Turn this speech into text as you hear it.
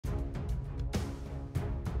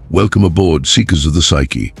Welcome aboard, Seekers of the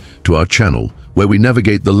Psyche, to our channel, where we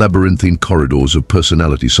navigate the labyrinthine corridors of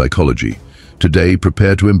personality psychology. Today,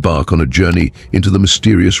 prepare to embark on a journey into the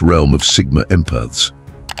mysterious realm of Sigma Empaths.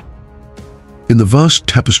 In the vast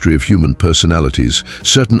tapestry of human personalities,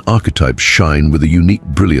 certain archetypes shine with a unique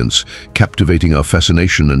brilliance, captivating our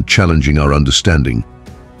fascination and challenging our understanding.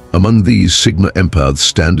 Among these, Sigma Empaths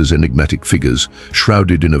stand as enigmatic figures,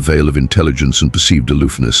 shrouded in a veil of intelligence and perceived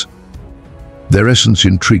aloofness. Their essence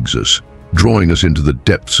intrigues us, drawing us into the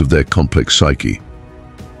depths of their complex psyche.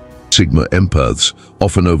 Sigma Empaths,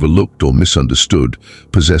 often overlooked or misunderstood,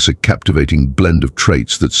 possess a captivating blend of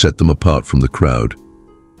traits that set them apart from the crowd.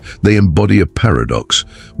 They embody a paradox,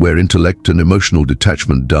 where intellect and emotional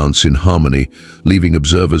detachment dance in harmony, leaving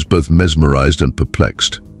observers both mesmerized and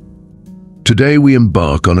perplexed. Today we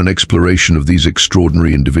embark on an exploration of these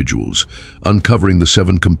extraordinary individuals, uncovering the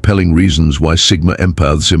 7 compelling reasons why Sigma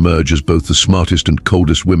Empaths emerge as both the smartest and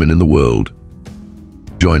coldest women in the world.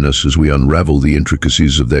 Join us as we unravel the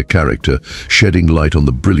intricacies of their character, shedding light on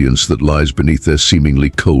the brilliance that lies beneath their seemingly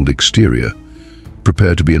cold exterior.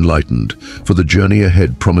 Prepare to be enlightened, for the journey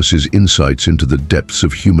ahead promises insights into the depths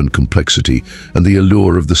of human complexity and the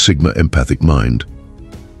allure of the Sigma empathic mind.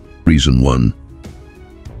 Reason 1.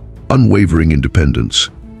 Unwavering independence.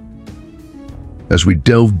 As we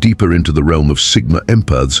delve deeper into the realm of Sigma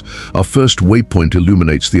Empaths, our first waypoint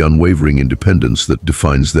illuminates the unwavering independence that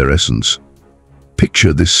defines their essence.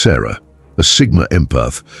 Picture this Sarah, a Sigma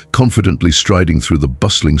Empath, confidently striding through the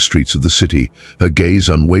bustling streets of the city, her gaze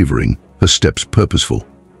unwavering, her steps purposeful.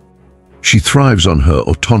 She thrives on her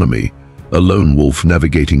autonomy, a lone wolf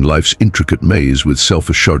navigating life's intricate maze with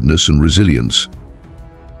self-assuredness and resilience.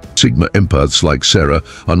 Sigma Empaths like Sarah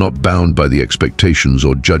are not bound by the expectations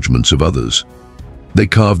or judgments of others. They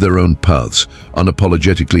carve their own paths,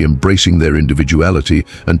 unapologetically embracing their individuality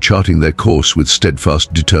and charting their course with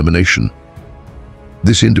steadfast determination.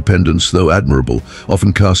 This independence, though admirable,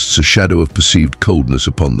 often casts a shadow of perceived coldness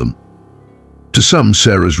upon them. To some,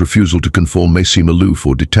 Sarah's refusal to conform may seem aloof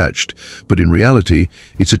or detached, but in reality,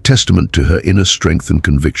 it's a testament to her inner strength and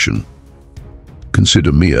conviction.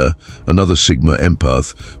 Consider Mia, another Sigma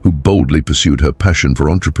Empath, who boldly pursued her passion for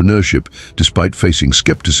entrepreneurship despite facing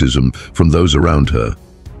skepticism from those around her.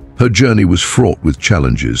 Her journey was fraught with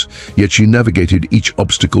challenges, yet she navigated each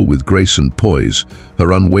obstacle with grace and poise,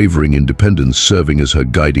 her unwavering independence serving as her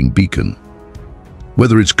guiding beacon.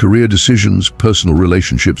 Whether it's career decisions, personal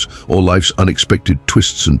relationships, or life's unexpected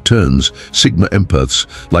twists and turns, Sigma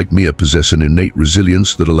Empaths, like Mia, possess an innate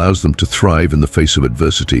resilience that allows them to thrive in the face of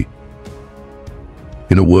adversity.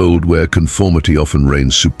 In a world where conformity often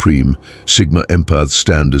reigns supreme, Sigma Empaths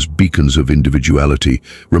stand as beacons of individuality,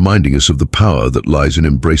 reminding us of the power that lies in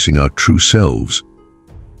embracing our true selves.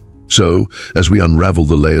 So, as we unravel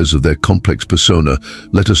the layers of their complex persona,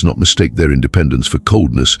 let us not mistake their independence for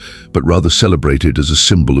coldness, but rather celebrate it as a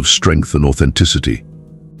symbol of strength and authenticity.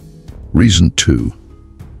 Reason 2.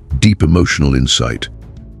 Deep emotional insight.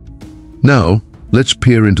 Now, let's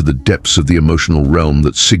peer into the depths of the emotional realm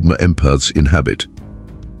that Sigma Empaths inhabit.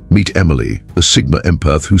 Meet Emily, a Sigma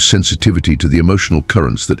Empath whose sensitivity to the emotional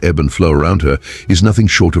currents that ebb and flow around her is nothing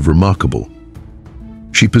short of remarkable.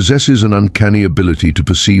 She possesses an uncanny ability to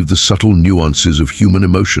perceive the subtle nuances of human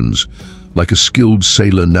emotions, like a skilled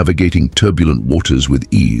sailor navigating turbulent waters with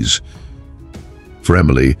ease. For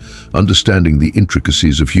Emily, understanding the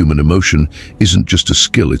intricacies of human emotion isn't just a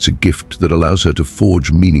skill, it's a gift that allows her to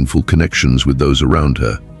forge meaningful connections with those around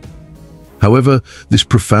her. However, this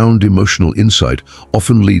profound emotional insight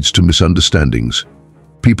often leads to misunderstandings.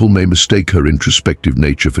 People may mistake her introspective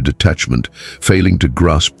nature for detachment, failing to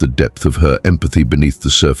grasp the depth of her empathy beneath the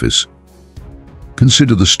surface.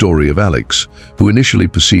 Consider the story of Alex, who initially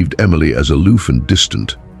perceived Emily as aloof and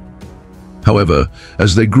distant. However,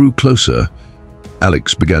 as they grew closer,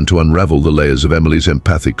 Alex began to unravel the layers of Emily's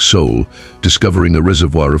empathic soul, discovering a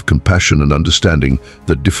reservoir of compassion and understanding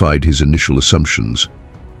that defied his initial assumptions.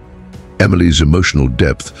 Emily's emotional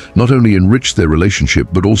depth not only enriched their relationship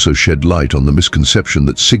but also shed light on the misconception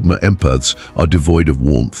that Sigma Empaths are devoid of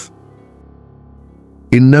warmth.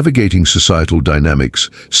 In navigating societal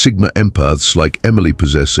dynamics, Sigma Empaths like Emily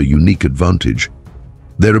possess a unique advantage.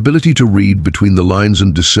 Their ability to read between the lines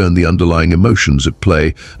and discern the underlying emotions at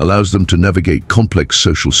play allows them to navigate complex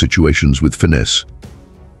social situations with finesse.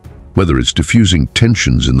 Whether it's diffusing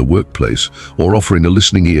tensions in the workplace or offering a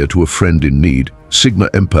listening ear to a friend in need, Sigma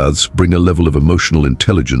Empaths bring a level of emotional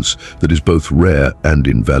intelligence that is both rare and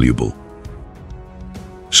invaluable.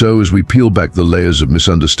 So, as we peel back the layers of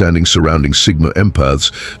misunderstanding surrounding Sigma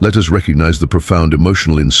Empaths, let us recognize the profound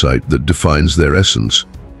emotional insight that defines their essence.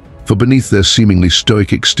 For beneath their seemingly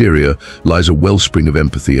stoic exterior lies a wellspring of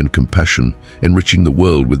empathy and compassion, enriching the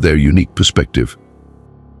world with their unique perspective.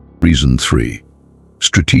 Reason 3.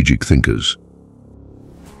 Strategic thinkers.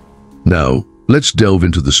 Now, let's delve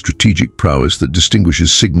into the strategic prowess that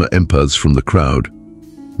distinguishes Sigma Empaths from the crowd.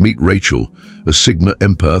 Meet Rachel, a Sigma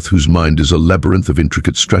Empath whose mind is a labyrinth of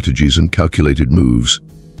intricate strategies and calculated moves.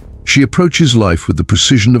 She approaches life with the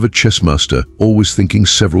precision of a chess master, always thinking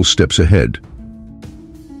several steps ahead.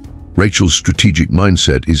 Rachel's strategic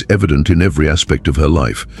mindset is evident in every aspect of her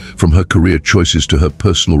life, from her career choices to her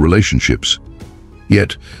personal relationships.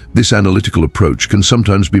 Yet, this analytical approach can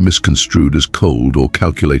sometimes be misconstrued as cold or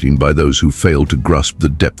calculating by those who fail to grasp the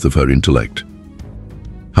depth of her intellect.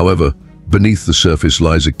 However, beneath the surface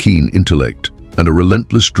lies a keen intellect and a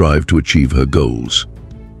relentless drive to achieve her goals.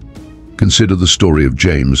 Consider the story of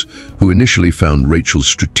James, who initially found Rachel's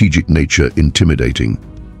strategic nature intimidating.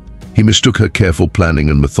 He mistook her careful planning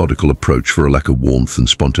and methodical approach for a lack of warmth and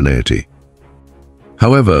spontaneity.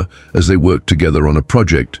 However, as they worked together on a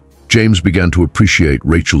project, James began to appreciate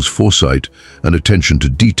Rachel's foresight and attention to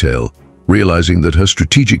detail, realizing that her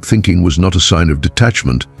strategic thinking was not a sign of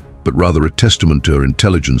detachment, but rather a testament to her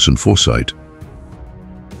intelligence and foresight.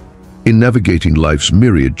 In navigating life's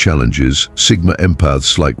myriad challenges, Sigma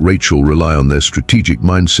Empaths like Rachel rely on their strategic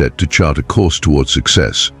mindset to chart a course towards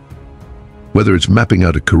success. Whether it's mapping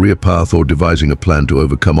out a career path or devising a plan to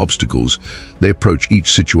overcome obstacles, they approach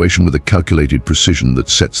each situation with a calculated precision that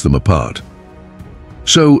sets them apart.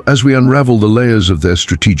 So, as we unravel the layers of their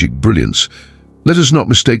strategic brilliance, let us not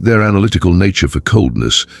mistake their analytical nature for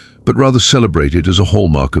coldness, but rather celebrate it as a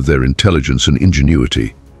hallmark of their intelligence and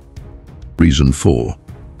ingenuity. Reason 4.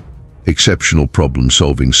 Exceptional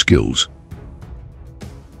problem-solving skills.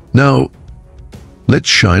 Now, let's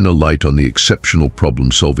shine a light on the exceptional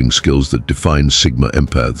problem-solving skills that define Sigma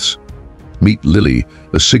Empaths. Meet Lily,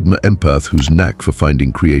 a Sigma Empath whose knack for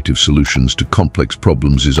finding creative solutions to complex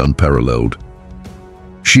problems is unparalleled.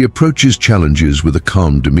 She approaches challenges with a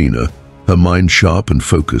calm demeanor, her mind sharp and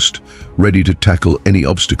focused, ready to tackle any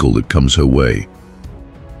obstacle that comes her way.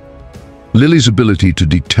 Lily's ability to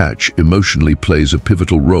detach emotionally plays a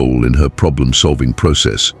pivotal role in her problem-solving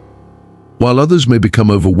process. While others may become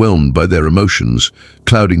overwhelmed by their emotions,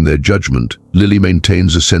 clouding their judgment, Lily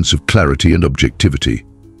maintains a sense of clarity and objectivity.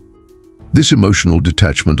 This emotional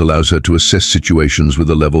detachment allows her to assess situations with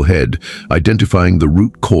a level head, identifying the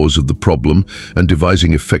root cause of the problem and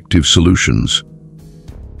devising effective solutions.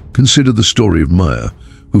 Consider the story of Maya,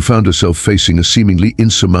 who found herself facing a seemingly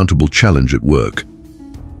insurmountable challenge at work.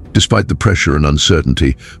 Despite the pressure and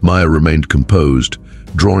uncertainty, Maya remained composed,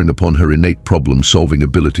 drawing upon her innate problem-solving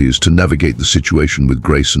abilities to navigate the situation with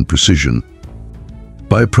grace and precision.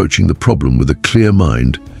 By approaching the problem with a clear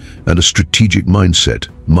mind and a strategic mindset,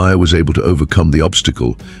 Maya was able to overcome the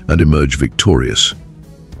obstacle and emerge victorious.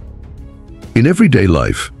 In everyday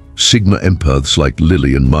life, Sigma Empaths like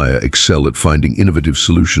Lily and Maya excel at finding innovative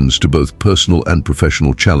solutions to both personal and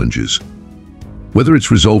professional challenges. Whether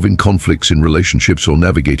it's resolving conflicts in relationships or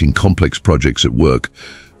navigating complex projects at work,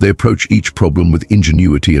 they approach each problem with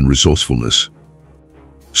ingenuity and resourcefulness.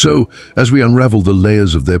 So, as we unravel the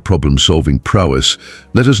layers of their problem-solving prowess,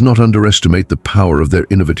 let us not underestimate the power of their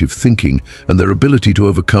innovative thinking and their ability to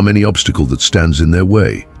overcome any obstacle that stands in their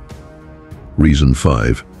way. Reason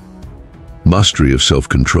 5. Mastery of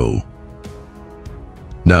self-control.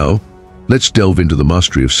 Now, let's delve into the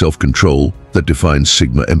mastery of self-control that defines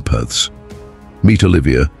Sigma Empaths. Meet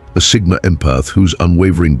Olivia, a Sigma Empath whose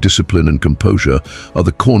unwavering discipline and composure are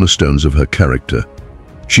the cornerstones of her character.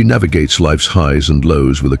 She navigates life's highs and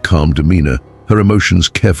lows with a calm demeanor, her emotions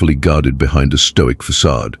carefully guarded behind a stoic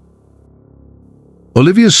facade.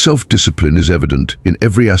 Olivia's self-discipline is evident in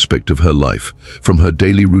every aspect of her life, from her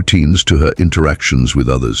daily routines to her interactions with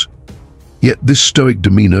others. Yet this stoic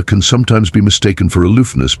demeanor can sometimes be mistaken for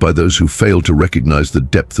aloofness by those who fail to recognize the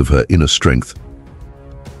depth of her inner strength.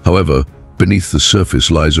 However, beneath the surface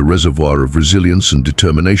lies a reservoir of resilience and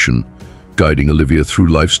determination, guiding Olivia through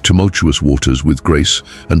life's tumultuous waters with grace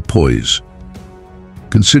and poise.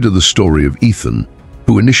 Consider the story of Ethan,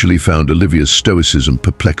 who initially found Olivia's stoicism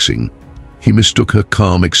perplexing. He mistook her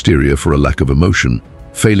calm exterior for a lack of emotion,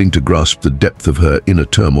 failing to grasp the depth of her inner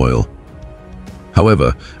turmoil.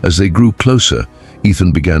 However, as they grew closer,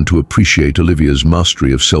 Ethan began to appreciate Olivia's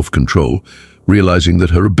mastery of self-control, realizing that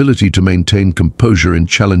her ability to maintain composure in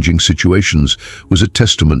challenging situations was a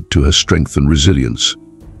testament to her strength and resilience.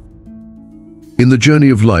 In the journey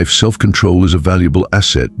of life, self-control is a valuable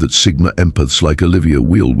asset that Sigma Empaths like Olivia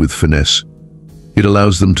wield with finesse. It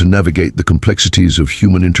allows them to navigate the complexities of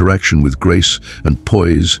human interaction with grace and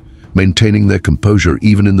poise, maintaining their composure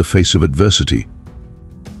even in the face of adversity.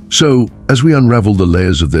 So, as we unravel the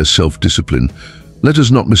layers of their self-discipline, let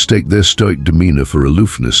us not mistake their stoic demeanor for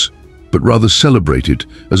aloofness, but rather celebrate it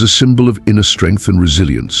as a symbol of inner strength and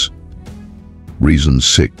resilience. Reason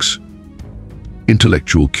 6.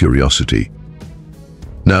 Intellectual curiosity.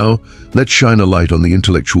 Now, let's shine a light on the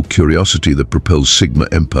intellectual curiosity that propels Sigma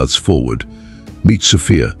Empaths forward. Meet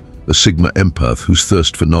Sophia, a Sigma Empath whose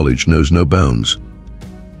thirst for knowledge knows no bounds.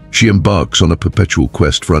 She embarks on a perpetual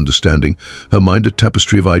quest for understanding, her mind a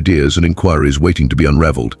tapestry of ideas and inquiries waiting to be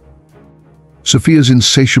unraveled. Sophia's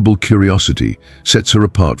insatiable curiosity sets her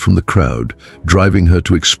apart from the crowd, driving her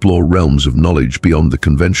to explore realms of knowledge beyond the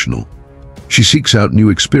conventional. She seeks out new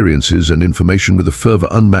experiences and information with a fervor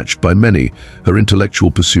unmatched by many, her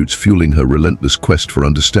intellectual pursuits fueling her relentless quest for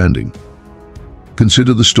understanding.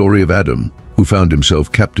 Consider the story of Adam, who found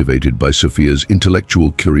himself captivated by Sophia's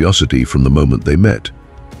intellectual curiosity from the moment they met.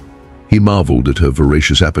 He marveled at her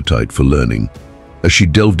voracious appetite for learning, as she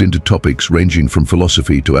delved into topics ranging from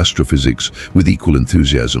philosophy to astrophysics with equal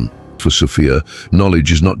enthusiasm. For Sophia,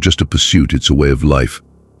 knowledge is not just a pursuit, it's a way of life,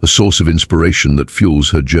 a source of inspiration that fuels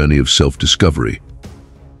her journey of self-discovery.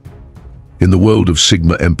 In the world of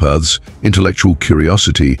Sigma Empaths, intellectual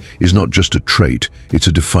curiosity is not just a trait, it's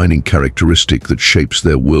a defining characteristic that shapes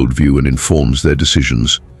their worldview and informs their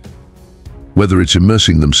decisions. Whether it's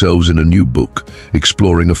immersing themselves in a new book,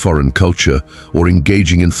 exploring a foreign culture, or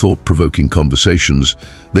engaging in thought-provoking conversations,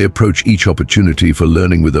 they approach each opportunity for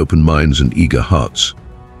learning with open minds and eager hearts.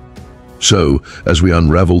 So, as we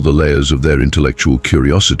unravel the layers of their intellectual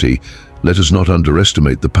curiosity, let us not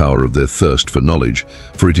underestimate the power of their thirst for knowledge,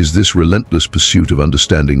 for it is this relentless pursuit of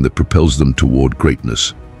understanding that propels them toward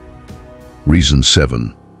greatness. Reason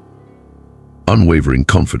 7. Unwavering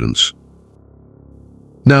confidence.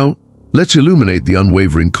 Now, let's illuminate the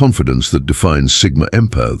unwavering confidence that defines Sigma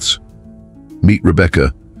Empaths. Meet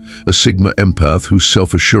Rebecca, a Sigma Empath whose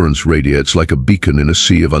self-assurance radiates like a beacon in a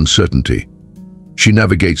sea of uncertainty. She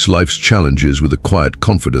navigates life's challenges with a quiet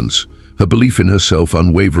confidence, her belief in herself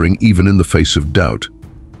unwavering even in the face of doubt.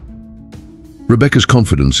 Rebecca's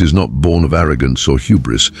confidence is not born of arrogance or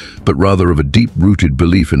hubris, but rather of a deep-rooted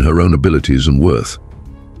belief in her own abilities and worth.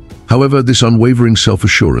 However, this unwavering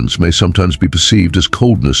self-assurance may sometimes be perceived as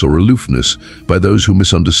coldness or aloofness by those who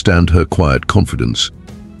misunderstand her quiet confidence.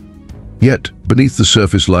 Yet, beneath the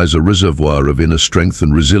surface lies a reservoir of inner strength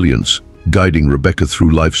and resilience, guiding Rebecca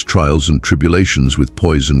through life's trials and tribulations with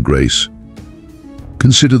poise and grace.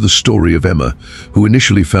 Consider the story of Emma, who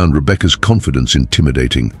initially found Rebecca's confidence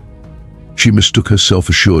intimidating. She mistook her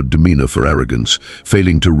self-assured demeanor for arrogance,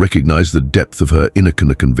 failing to recognize the depth of her inner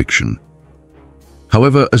conviction.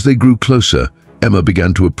 However, as they grew closer, Emma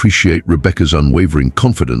began to appreciate Rebecca's unwavering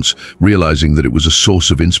confidence, realizing that it was a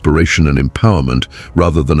source of inspiration and empowerment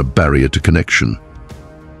rather than a barrier to connection.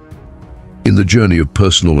 In the journey of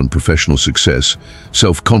personal and professional success,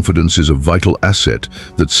 self-confidence is a vital asset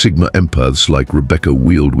that Sigma Empaths like Rebecca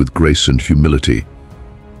wield with grace and humility.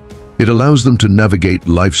 It allows them to navigate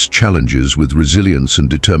life's challenges with resilience and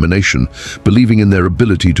determination, believing in their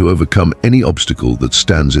ability to overcome any obstacle that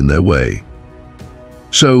stands in their way.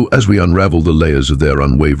 So, as we unravel the layers of their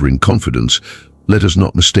unwavering confidence, let us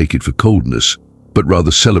not mistake it for coldness, but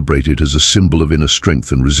rather celebrate it as a symbol of inner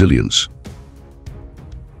strength and resilience.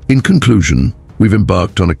 In conclusion, we've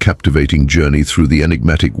embarked on a captivating journey through the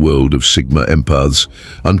enigmatic world of Sigma Empaths,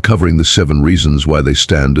 uncovering the 7 reasons why they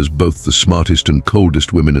stand as both the smartest and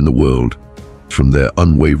coldest women in the world. From their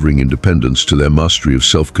unwavering independence to their mastery of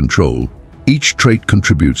self-control, each trait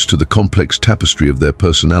contributes to the complex tapestry of their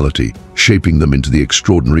personality, shaping them into the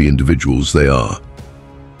extraordinary individuals they are.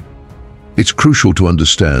 It's crucial to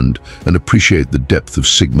understand and appreciate the depth of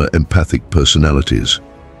Sigma empathic personalities.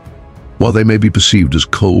 While they may be perceived as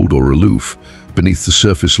cold or aloof, beneath the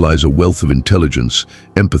surface lies a wealth of intelligence,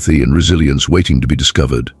 empathy, and resilience waiting to be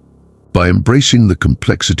discovered. By embracing the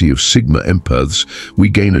complexity of Sigma Empaths, we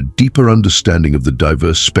gain a deeper understanding of the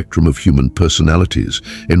diverse spectrum of human personalities,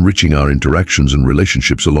 enriching our interactions and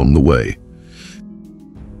relationships along the way.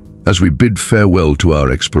 As we bid farewell to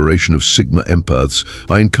our exploration of Sigma Empaths,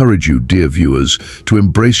 I encourage you, dear viewers, to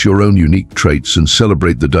embrace your own unique traits and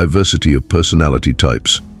celebrate the diversity of personality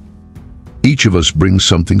types. Each of us brings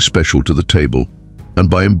something special to the table, and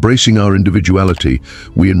by embracing our individuality,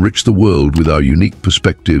 we enrich the world with our unique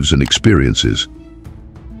perspectives and experiences.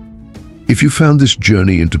 If you found this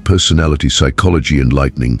journey into personality psychology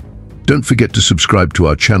enlightening, don't forget to subscribe to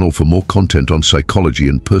our channel for more content on psychology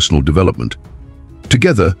and personal development.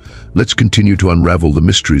 Together, let's continue to unravel the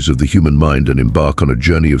mysteries of the human mind and embark on a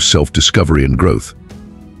journey of self-discovery and growth.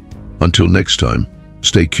 Until next time,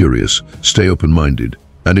 stay curious, stay open-minded,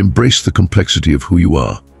 and embrace the complexity of who you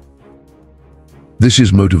are. This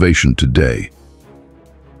is motivation today.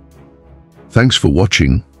 Thanks for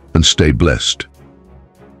watching and stay blessed.